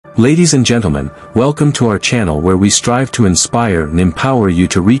Ladies and gentlemen, welcome to our channel where we strive to inspire and empower you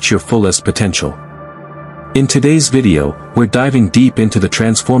to reach your fullest potential. In today's video, we're diving deep into the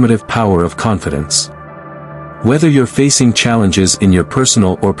transformative power of confidence. Whether you're facing challenges in your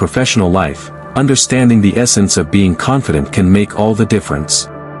personal or professional life, understanding the essence of being confident can make all the difference.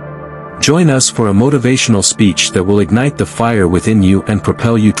 Join us for a motivational speech that will ignite the fire within you and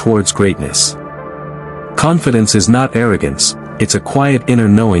propel you towards greatness. Confidence is not arrogance, it's a quiet inner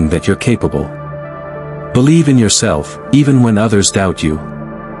knowing that you're capable. Believe in yourself, even when others doubt you.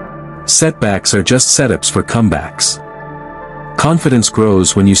 Setbacks are just setups for comebacks. Confidence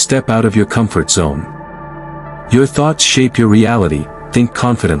grows when you step out of your comfort zone. Your thoughts shape your reality, think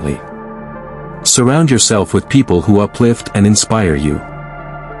confidently. Surround yourself with people who uplift and inspire you.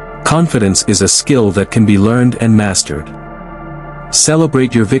 Confidence is a skill that can be learned and mastered.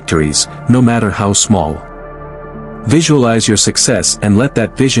 Celebrate your victories, no matter how small. Visualize your success and let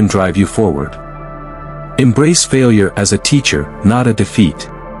that vision drive you forward. Embrace failure as a teacher, not a defeat.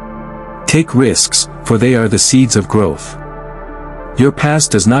 Take risks, for they are the seeds of growth. Your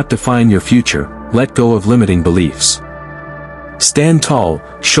past does not define your future, let go of limiting beliefs. Stand tall,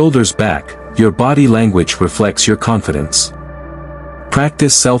 shoulders back, your body language reflects your confidence.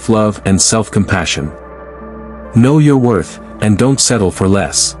 Practice self-love and self-compassion. Know your worth, and don't settle for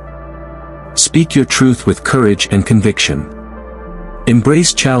less. Speak your truth with courage and conviction.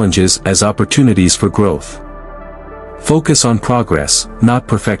 Embrace challenges as opportunities for growth. Focus on progress, not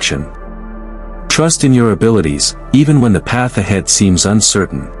perfection. Trust in your abilities, even when the path ahead seems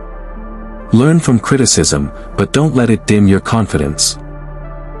uncertain. Learn from criticism, but don't let it dim your confidence.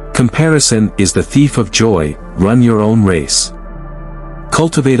 Comparison is the thief of joy, run your own race.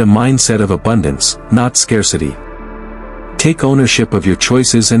 Cultivate a mindset of abundance, not scarcity. Take ownership of your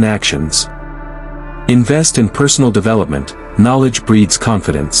choices and actions. Invest in personal development, knowledge breeds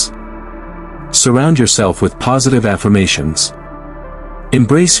confidence. Surround yourself with positive affirmations.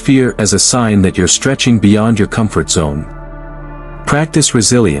 Embrace fear as a sign that you're stretching beyond your comfort zone. Practice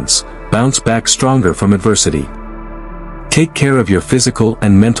resilience, bounce back stronger from adversity. Take care of your physical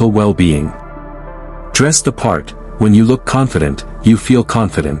and mental well-being. Dress the part, when you look confident, you feel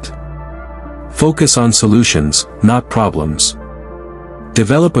confident. Focus on solutions, not problems.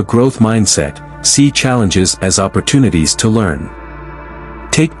 Develop a growth mindset, see challenges as opportunities to learn.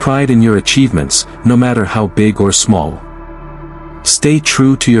 Take pride in your achievements, no matter how big or small. Stay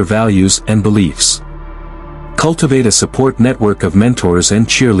true to your values and beliefs. Cultivate a support network of mentors and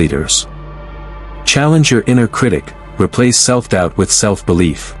cheerleaders. Challenge your inner critic, replace self-doubt with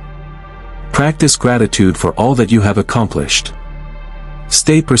self-belief. Practice gratitude for all that you have accomplished.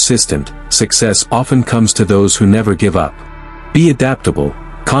 Stay persistent, success often comes to those who never give up. Be adaptable,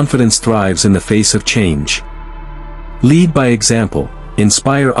 confidence thrives in the face of change. Lead by example,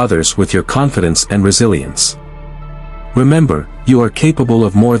 inspire others with your confidence and resilience. Remember, you are capable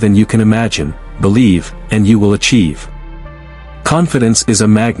of more than you can imagine, believe, and you will achieve. Confidence is a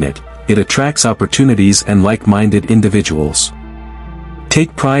magnet, it attracts opportunities and like-minded individuals.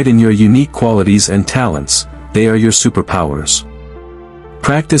 Take pride in your unique qualities and talents, they are your superpowers.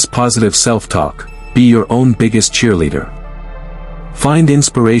 Practice positive self-talk, be your own biggest cheerleader. Find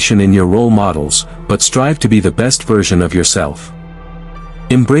inspiration in your role models, but strive to be the best version of yourself.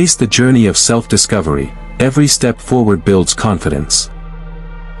 Embrace the journey of self-discovery, every step forward builds confidence.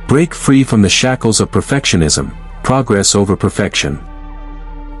 Break free from the shackles of perfectionism, progress over perfection.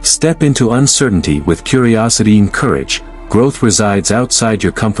 Step into uncertainty with curiosity and courage, growth resides outside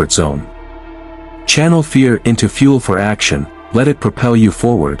your comfort zone. Channel fear into fuel for action, let it propel you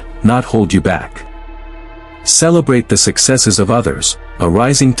forward, not hold you back. Celebrate the successes of others, a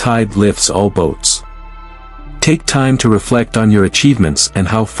rising tide lifts all boats. Take time to reflect on your achievements and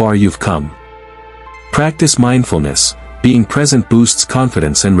how far you've come. Practice mindfulness, being present boosts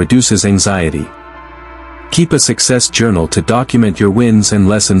confidence and reduces anxiety. Keep a success journal to document your wins and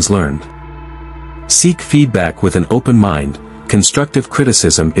lessons learned. Seek feedback with an open mind, constructive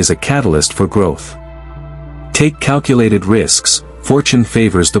criticism is a catalyst for growth. Take calculated risks, fortune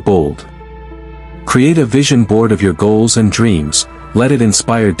favors the bold. Create a vision board of your goals and dreams, let it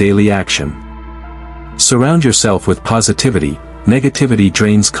inspire daily action. Surround yourself with positivity, negativity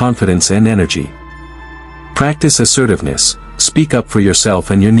drains confidence and energy. Practice assertiveness, speak up for yourself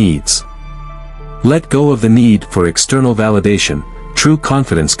and your needs. Let go of the need for external validation, true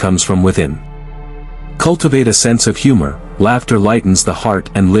confidence comes from within. Cultivate a sense of humor, laughter lightens the heart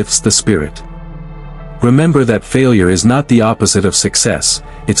and lifts the spirit. Remember that failure is not the opposite of success,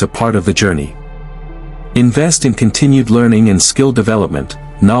 it's a part of the journey. Invest in continued learning and skill development,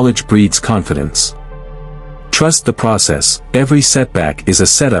 knowledge breeds confidence. Trust the process. Every setback is a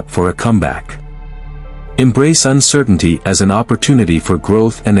setup for a comeback. Embrace uncertainty as an opportunity for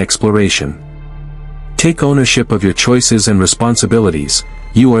growth and exploration. Take ownership of your choices and responsibilities.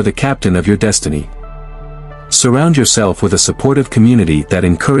 You are the captain of your destiny. Surround yourself with a supportive community that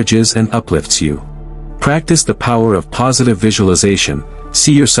encourages and uplifts you. Practice the power of positive visualization.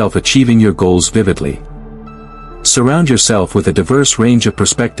 See yourself achieving your goals vividly. Surround yourself with a diverse range of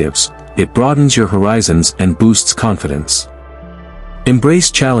perspectives. It broadens your horizons and boosts confidence. Embrace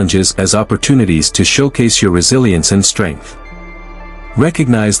challenges as opportunities to showcase your resilience and strength.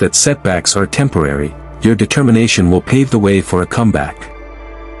 Recognize that setbacks are temporary. Your determination will pave the way for a comeback.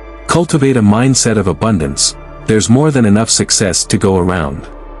 Cultivate a mindset of abundance. There's more than enough success to go around.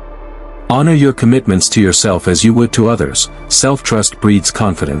 Honor your commitments to yourself as you would to others. Self-trust breeds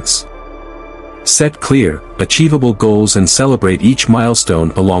confidence. Set clear, achievable goals and celebrate each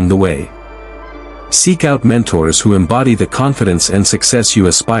milestone along the way. Seek out mentors who embody the confidence and success you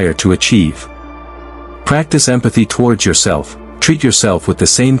aspire to achieve. Practice empathy towards yourself. Treat yourself with the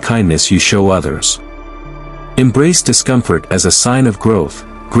same kindness you show others. Embrace discomfort as a sign of growth.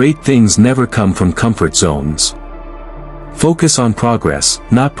 Great things never come from comfort zones. Focus on progress,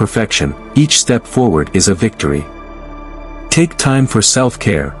 not perfection. Each step forward is a victory. Take time for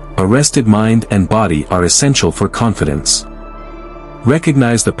self-care. A rested mind and body are essential for confidence.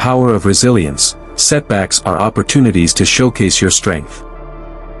 Recognize the power of resilience. Setbacks are opportunities to showcase your strength.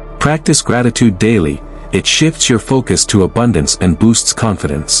 Practice gratitude daily. It shifts your focus to abundance and boosts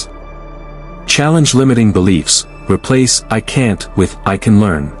confidence. Challenge limiting beliefs. Replace "I can't" with "I can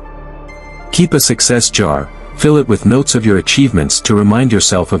learn." Keep a success jar. Fill it with notes of your achievements to remind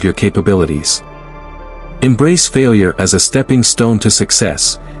yourself of your capabilities. Embrace failure as a stepping stone to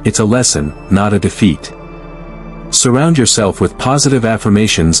success. It's a lesson, not a defeat. Surround yourself with positive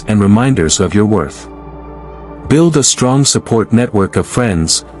affirmations and reminders of your worth. Build a strong support network of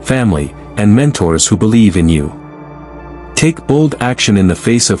friends, family, and mentors who believe in you. Take bold action in the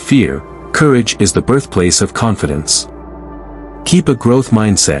face of fear. Courage is the birthplace of confidence. Keep a growth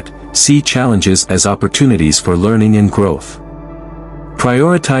mindset. See challenges as opportunities for learning and growth.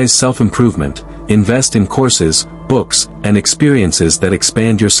 Prioritize self-improvement. Invest in courses, books, and experiences that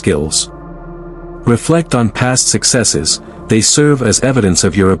expand your skills. Reflect on past successes. They serve as evidence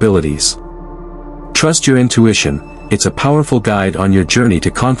of your abilities. Trust your intuition. It's a powerful guide on your journey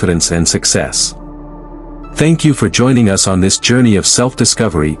to confidence and success. Thank you for joining us on this journey of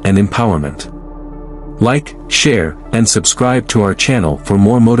self-discovery and empowerment. Like, share, and subscribe to our channel for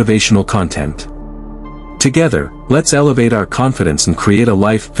more motivational content. Together, let's elevate our confidence and create a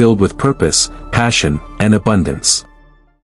life filled with purpose, passion, and abundance.